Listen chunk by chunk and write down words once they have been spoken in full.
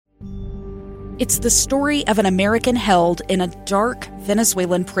It's the story of an American held in a dark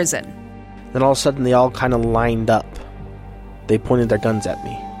Venezuelan prison. Then all of a sudden they all kind of lined up. They pointed their guns at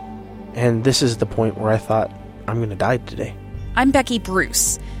me. And this is the point where I thought, I'm going to die today. I'm Becky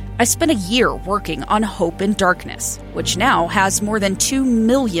Bruce. I spent a year working on Hope in Darkness, which now has more than 2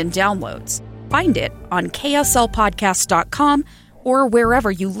 million downloads. Find it on kslpodcast.com or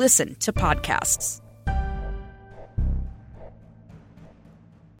wherever you listen to podcasts.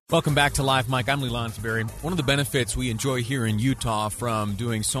 Welcome back to Live Mike. I'm Lee Lonsberry. One of the benefits we enjoy here in Utah from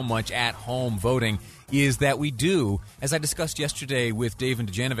doing so much at-home voting is that we do, as I discussed yesterday with Dave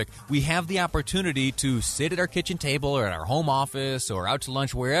and Dejanovic, we have the opportunity to sit at our kitchen table or at our home office or out to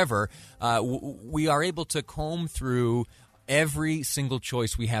lunch, wherever. We are able to comb through every single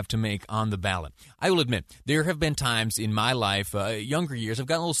choice we have to make on the ballot. I will admit, there have been times in my life, younger years, I've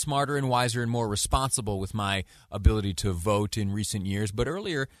gotten a little smarter and wiser and more responsible with my ability to vote in recent years. But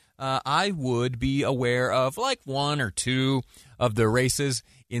earlier, I would be aware of like one or two of the races.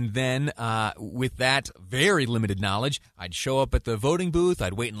 And then with that very limited knowledge, I'd show up at the voting booth,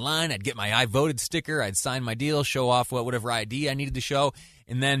 I'd wait in line, I'd get my I voted sticker, I'd sign my deal, show off whatever ID I needed to show,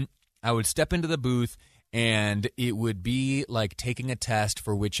 and then I would step into the booth, and it would be like taking a test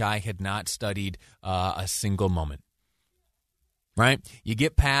for which I had not studied a single moment. Right? You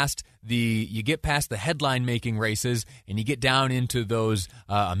get past the headline making races, and you get down into those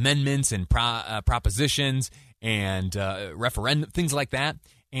amendments and propositions and referendum, things like that.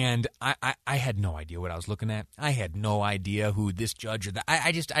 And I had no idea what I was looking at. I had no idea who this judge or that.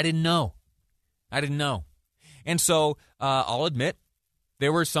 I didn't know. I didn't know. And so I'll admit,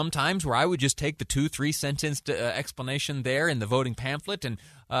 there were some times where I would just take the 2-3 sentence explanation there in the voting pamphlet and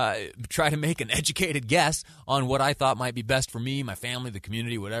try to make an educated guess on what I thought might be best for me, my family, the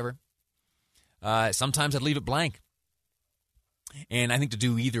community, whatever. Sometimes I'd leave it blank. And I think to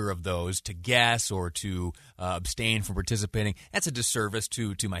do either of those, to guess or to abstain from participating, that's a disservice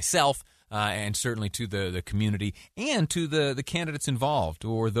to myself and certainly to the community and to the candidates involved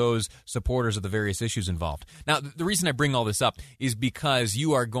or those supporters of the various issues involved. Now, the reason I bring all this up is because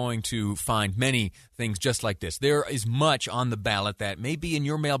you are going to find many things just like this. There is much on the ballot that may be in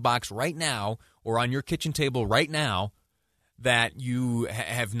your mailbox right now or on your kitchen table right now that you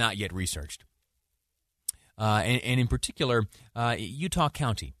have not yet researched. And in particular, Utah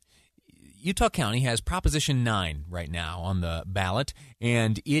County. Utah County has Proposition 9 right now on the ballot,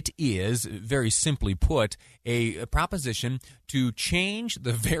 and it is, very simply put, a proposition to change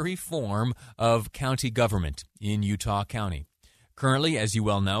the very form of county government in Utah County. Currently, as you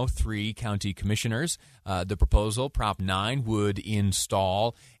well know, 3 county commissioners. The proposal, Prop 9, would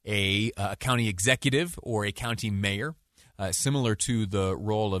install a county executive or a county mayor, similar to the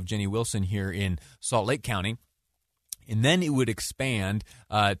role of Jenny Wilson here in Salt Lake County. And then it would expand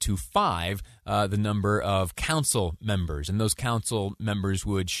to 5 the number of council members. And those council members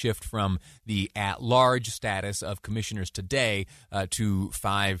would shift from the at-large status of commissioners today to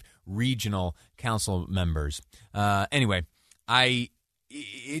 5 regional council members. Anyway,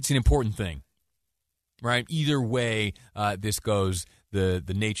 it's an important thing, right? Either way this goes, the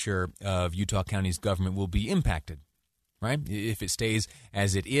nature of Utah County's government will be impacted. Right? If it stays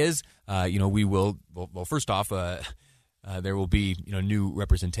as it is, we will. Well, first off, there will be new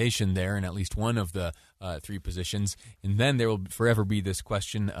representation there in at least one of the 3 positions, and then there will forever be this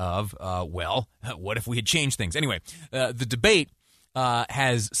question of, what if we had changed things? Anyway, the debate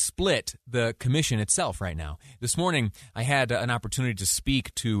has split the commission itself right now. This morning, I had an opportunity to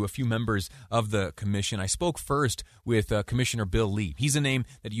speak to a few members of the commission. I spoke first with Commissioner Bill Lee. He's a name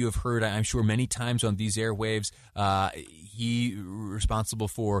that you have heard, I'm sure, many times on these airwaves. He responsible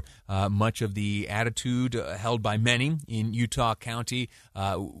for much of the attitude held by many in Utah County,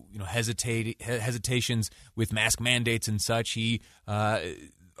 hesitations with mask mandates and such. He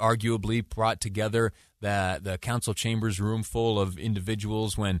arguably brought together the council chambers room full of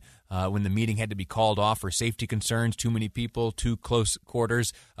individuals when the meeting had to be called off for safety concerns, too many people, too close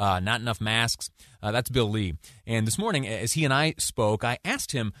quarters, not enough masks. That's Bill Lee. And this morning, as he and I spoke, I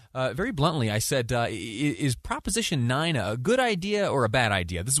asked him very bluntly, I said, is Proposition 9 a good idea or a bad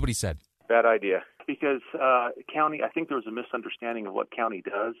idea? This is what he said. Bad idea. Because county, I think there was a misunderstanding of what county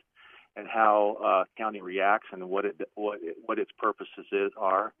does and how county reacts and what its purposes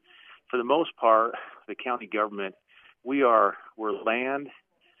are. For the most part, the county government, we're land,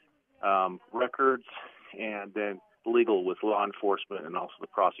 records, and then legal with law enforcement and also the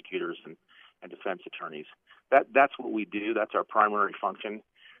prosecutors and defense attorneys. That's what we do. That's our primary function.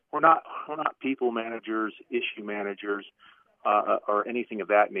 We're not people managers, issue managers, or anything of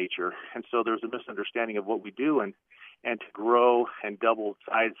that nature. And so there's a misunderstanding of what we do, and to grow and double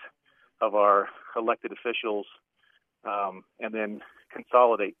size of our elected officials and then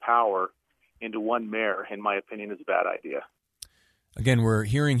consolidate power into one mayor, in my opinion, is a bad idea. Again, we're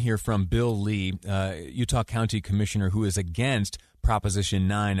hearing here from Bill Lee, Utah County Commissioner, who is against Proposition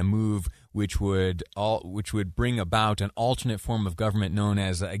 9, a move which would bring about an alternate form of government known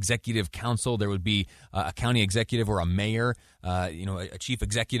as executive council. There would be a county executive or a mayor, a chief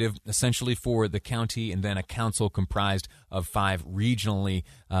executive essentially for the county, and then a council comprised of 5 regionally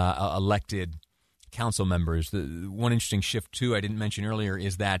elected council members. The one interesting shift, too, I didn't mention earlier,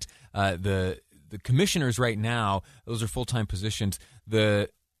 is that the commissioners right now, those are full-time positions.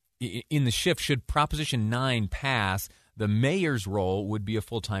 In the shift, should Proposition 9 pass, the mayor's role would be a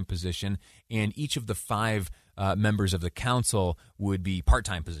full-time position, and each of the 5 members of the council would be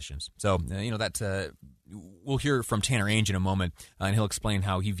part-time positions. So, we'll hear from Tanner Ainge in a moment, and he'll explain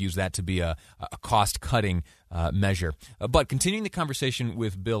how he views that to be a cost-cutting measure. But continuing the conversation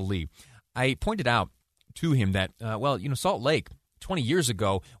with Bill Lee, I pointed out to him that, Salt Lake, 20 years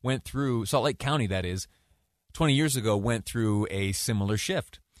ago, Salt Lake County, that is, 20 years ago went through a similar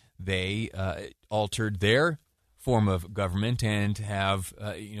shift. They altered their form of government and have,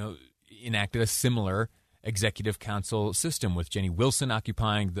 enacted a similar executive council system with Jenny Wilson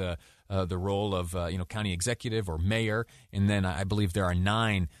occupying the role of, county executive or mayor. And then I believe there are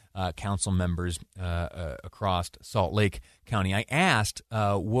 9 council members across Salt Lake County. I asked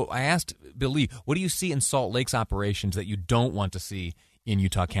Bill Lee, what do you see in Salt Lake's operations that you don't want to see in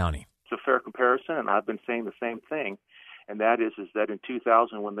Utah County? It's a fair comparison, and I've been saying the same thing, and that is that in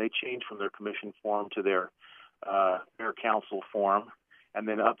 2000, when they changed from their commission form to their mayor council form, and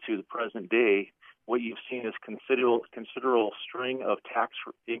then up to the present day, what you've seen is considerable string of tax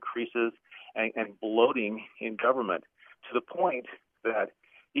increases and bloating in government, to the point that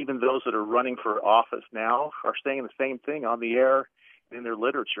even those that are running for office now are saying the same thing on the air and in their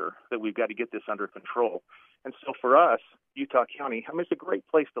literature, that we've got to get this under control. And so for us, Utah County, it's a great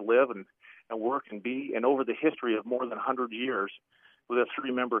place to live and work and be. And over the history of more than 100 years, with a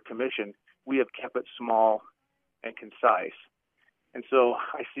 3-member commission, we have kept it small and concise. And so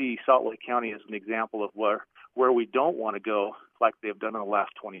I see Salt Lake County as an example of where we don't want to go like they've done in the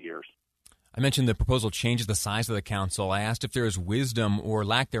last 20 years. I mentioned the proposal changes the size of the council. I asked if there is wisdom or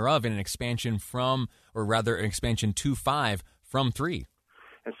lack thereof in an expansion to 5 from 3.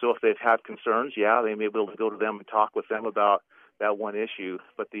 And so if they've had concerns, they may be able to go to them and talk with them about that one issue.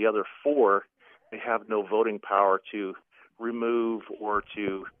 But the other 4, they have no voting power to remove or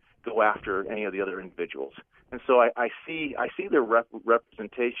to go after any of the other individuals. And so I see their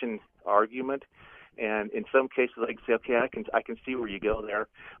representation argument, and in some cases I can say, okay, I can see where you go there,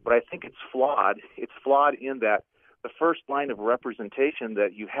 but I think it's flawed. It's flawed in that the first line of representation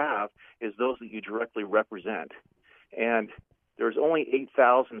that you have is those that you directly represent, and there's only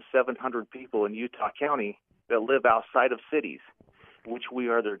 8,700 people in Utah County that live outside of cities, which we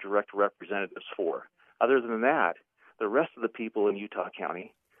are their direct representatives for. Other than that, the rest of the people in Utah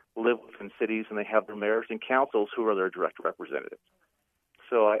County live within cities, and they have their mayors and councils who are their direct representatives.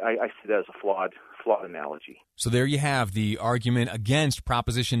 So I see that as a flawed analogy. So there you have the argument against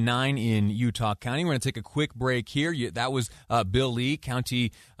Proposition 9 in Utah County. We're going to take a quick break here. That was Bill Lee,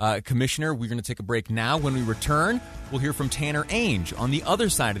 County Commissioner. We're going to take a break now. When we return, we'll hear from Tanner Ainge on the other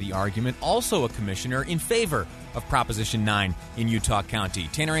side of the argument, also a commissioner in favor of Proposition 9 in Utah County.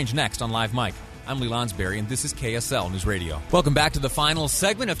 Tanner Ainge next on Live Mike. I'm Lee Lonsberry, and this is KSL News Radio. Welcome back to the final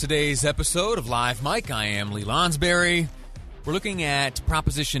segment of today's episode of Live Mike. I am Lee Lonsberry. We're looking at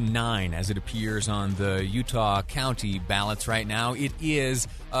Proposition 9 as it appears on the Utah County ballots right now. It is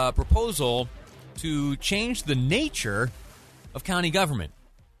a proposal to change the nature of county government.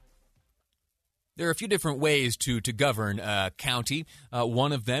 There are a few different ways to govern a county.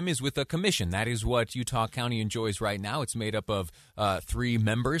 One of them is with a commission. That is what Utah County enjoys right now. It's made up of 3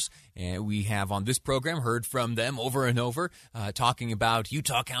 members, and we have on this program heard from them over and over, talking about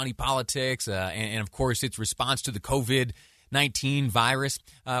Utah County politics and, of course, its response to the COVID-19 virus.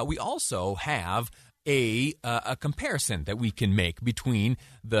 We also have a comparison that we can make between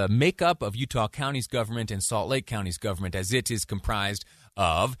the makeup of Utah County's government and Salt Lake County's government, as it is comprised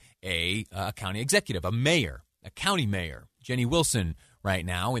of a county executive, a mayor, a county mayor, Jenny Wilson right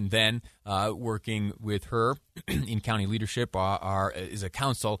now, and then working with her in county leadership is a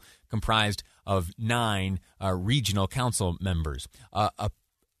council comprised of 9 regional council members.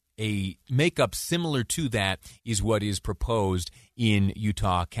 A makeup similar to that is what is proposed in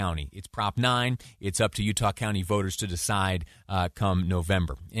Utah County. It's Prop 9. It's up to Utah County voters to decide come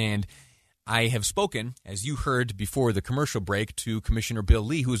November. And I have spoken, as you heard before the commercial break, to Commissioner Bill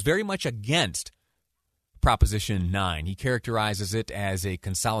Lee, who is very much against Proposition 9. He characterizes it as a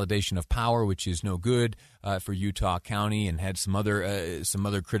consolidation of power, which is no good for Utah County, and had some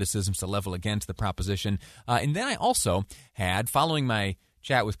other criticisms to level against the proposition. And then I also had, following my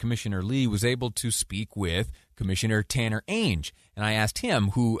chat with Commissioner Lee, was able to speak with Commissioner Tanner Ainge. And I asked him,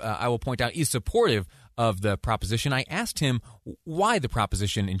 who I will point out is supportive of the proposition, I asked him why the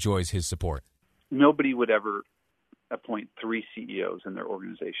proposition enjoys his support. Nobody would ever appoint 3 CEOs in their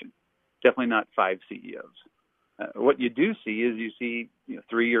organization. Definitely not 5 CEOs. What you do see is you see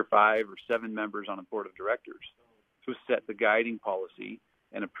 3 or 5 or 7 members on a board of directors who set the guiding policy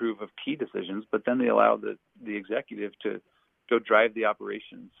and approve of key decisions, but then they allow the executive to go drive the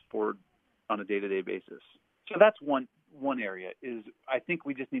operations forward on a day-to-day basis. So that's one area. Is I think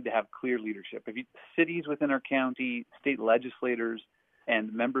we just need to have clear leadership. Cities within our county, state legislators,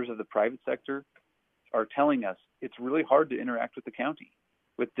 and members of the private sector are telling us it's really hard to interact with the county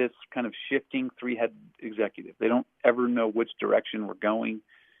with this kind of shifting 3-head executive. They don't ever know which direction we're going.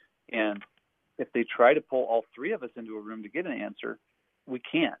 And if they try to pull all 3 of us into a room to get an answer, we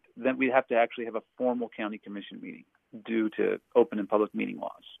can't. Then we'd have to actually have a formal county commission meeting due to open and public meeting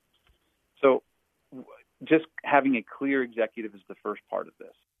laws. So just having a clear executive is the first part of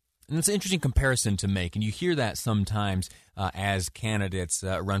this. And it's an interesting comparison to make, and you hear that sometimes as candidates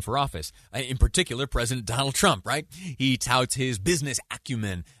run for office. In particular, President Donald Trump, right? He touts his business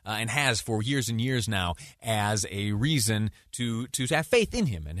acumen and has for years and years now as a reason to have faith in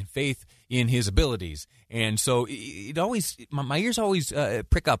him and faith in his abilities. And so my ears always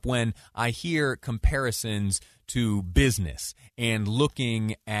prick up when I hear comparisons to business and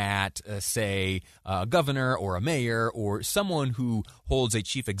looking at, say, a governor or a mayor or someone who holds a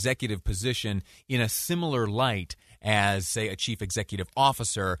chief executive position in a similar light as, say, a chief executive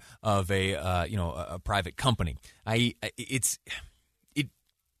officer of a private company. I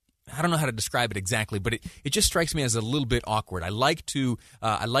don't know how to describe it exactly, but it just strikes me as a little bit awkward. I like to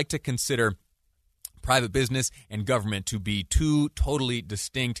consider private business and government to be 2 totally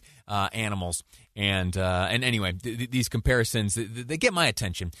distinct animals. And anyway, these comparisons, they get my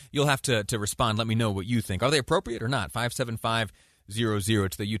attention. You'll have to respond. Let me know what you think. Are they appropriate or not?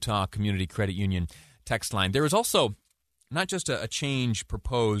 57500 to the Utah Community Credit Union text line. There is also not just a change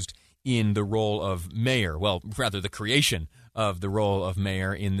proposed in the role of mayor, well, rather the creation of the role of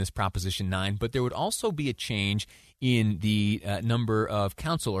mayor in this Proposition 9, but there would also be a change in the number of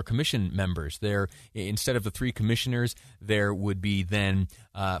council or commission members. There, instead of the 3 commissioners, there would be then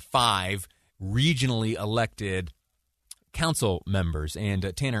 5 regionally elected council members.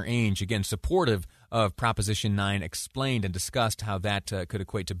 And Tanner Ainge, again, supportive of Proposition 9, explained and discussed how that could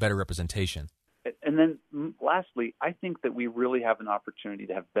equate to better representation. And then lastly, I think that we really have an opportunity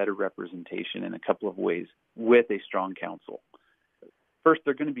to have better representation in a couple of ways with a strong council. First,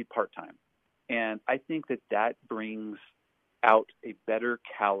 they're going to be part-time. And I think that brings out a better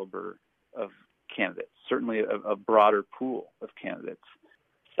caliber of candidates, certainly a broader pool of candidates.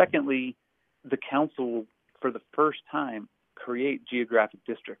 Secondly, the council will, for the first time, create geographic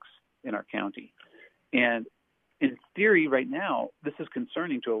districts in our county. And in theory, right now, this is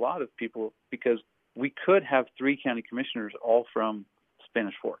concerning to a lot of people because we could have 3 county commissioners all from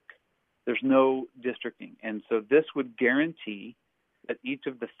Spanish Fork. There's no districting. And so this would guarantee that each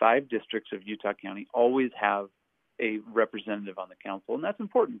of the 5 districts of Utah County always have a representative on the council. And that's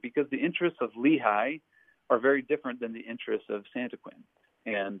important because the interests of Lehigh are very different than the interests of Santaquin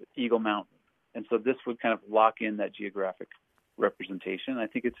and Eagle Mountain. And so this would kind of lock in that geographic representation. I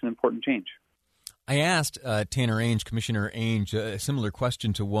think it's an important change. I asked Tanner Ainge, Commissioner Ainge, a similar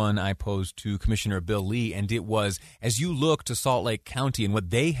question to one I posed to Commissioner Bill Lee, and it was, as you look to Salt Lake County and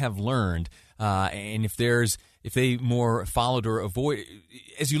what they have learned, and if they more followed or avoid,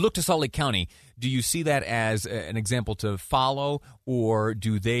 as you look to Salt Lake County, do you see that as an example to follow, or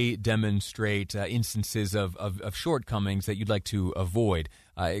do they demonstrate instances of shortcomings that you'd like to avoid?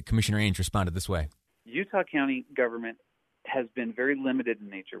 Commissioner Ainge responded this way. Utah County government has been very limited in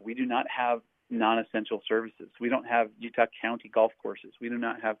nature. We do not have non-essential services. We don't have Utah County golf courses. We do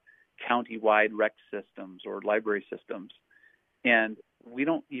not have county-wide rec systems or library systems. And we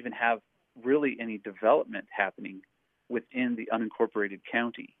don't even have really any development happening within the unincorporated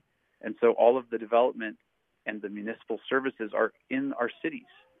county. And so all of the development and the municipal services are in our cities.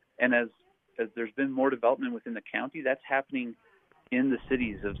 And as there's been more development within the county, that's happening in the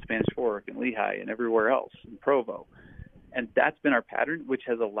cities of Spanish Fork and Lehigh and everywhere else, in Provo. And that's been our pattern, which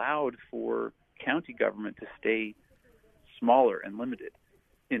has allowed for county government to stay smaller and limited.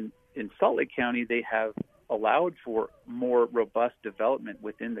 In Salt Lake County, they have allowed for more robust development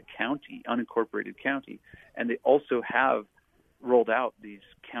within the county, unincorporated county, and they also have rolled out these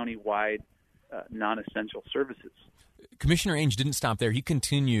county-wide non-essential services. Commissioner Ainge didn't stop there. He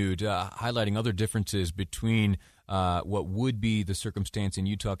continued highlighting other differences between what would be the circumstance in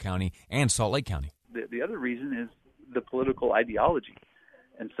Utah County and Salt Lake County. The other reason is the political ideology.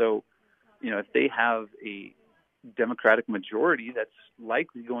 And so, if they have a Democratic majority, that's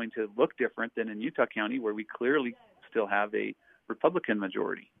likely going to look different than in Utah County, where we clearly still have a Republican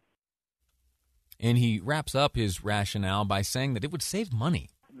majority. And he wraps up his rationale by saying that it would save money.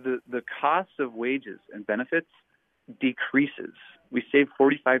 The cost of wages and benefits decreases. We save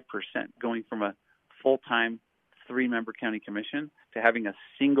 45% going from a full-time 3-member county commission to having a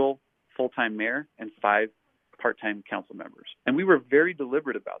single full-time mayor and 5 part-time council members. And we were very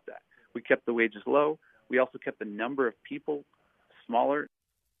deliberate about that. We kept the wages low. We also kept the number of people smaller.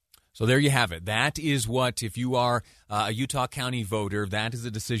 So there you have it. That is what, if you are a Utah County voter, that is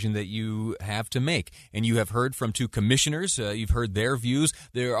a decision that you have to make. And you have heard from 2 commissioners. You've heard their views.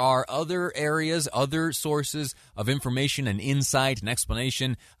 There are other areas, other sources of information and insight and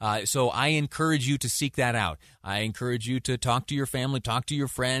explanation. So I encourage you to seek that out. I encourage you to talk to your family, talk to your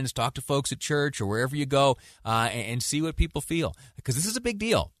friends, talk to folks at church or wherever you go, and see what people feel. Because this is a big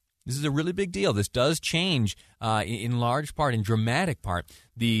deal. This is a really big deal. This does change, in large part, in dramatic part,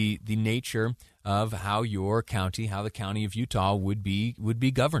 the nature of how your county, how the county of Utah would be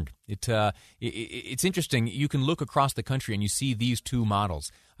governed. It's interesting. You can look across the country and you see these 2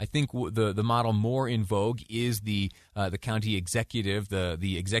 models. I think the model more in vogue is the county executive,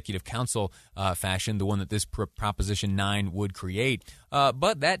 the executive council fashion, the one that this Proposition 9 would create.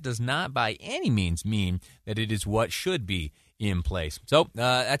 But that does not by any means mean that it is what should be in place. So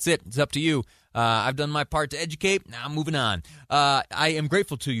that's it. It's up to you. I've done my part to educate. Now I'm moving on. I am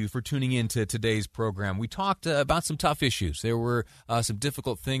grateful to you for tuning in to today's program. We talked about some tough issues. There were some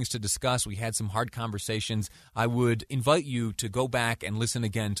difficult things to discuss. We had some hard conversations. I would invite you to go back and listen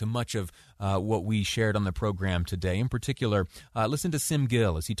again to much of what we shared on the program today. In particular, listen to Sim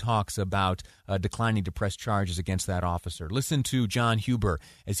Gill as he talks about declining to press charges against that officer. Listen to John Huber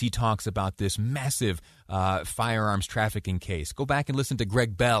as he talks about this massive firearms trafficking case. Go back and listen to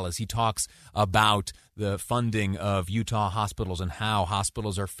Greg Bell as he talks about the funding of Utah hospitals and how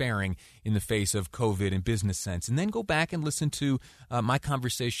hospitals are faring in the face of COVID in business sense. And then go back and listen to my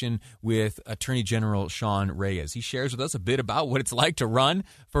conversation with Attorney General Sean Reyes. He shares with us a bit about what it's like to run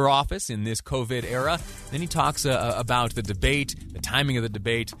for office in this COVID era. Then he talks about the debate, the timing of the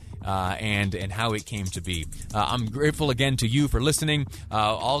debate, and how it came to be. I'm grateful again to you for listening.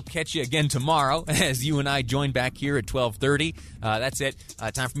 I'll catch you again tomorrow as you and I join back here at 12:30. That's it.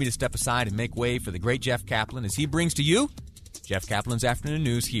 Time for me to step aside and make way for the great Jeff Kaplan as he brings to you Jeff Kaplan's Afternoon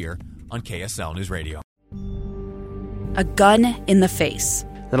News here on KSL News Radio. A gun in the face.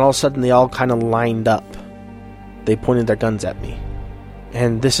 Then all of a sudden they all kind of lined up. They pointed their guns at me.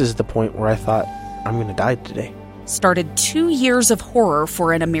 And this is the point where I thought, I'm going to die today. Started 2 years of horror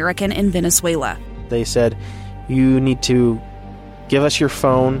for an American in Venezuela. They said, you need to give us your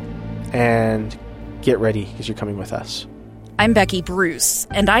phone and get ready because you're coming with us. I'm Becky Bruce,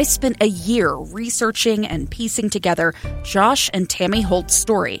 and I spent a year researching and piecing together Josh and Tammy Holt's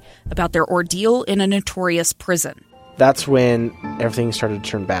story about their ordeal in a notorious prison. That's when everything started to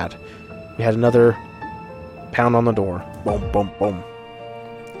turn bad. We had another pound on the door. Boom, boom, boom.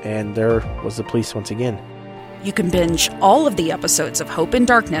 And there was the police once again. You can binge all of the episodes of Hope in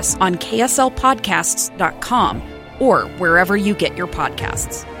Darkness on KSLPodcasts.com or wherever you get your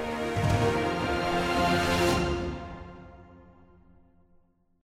podcasts.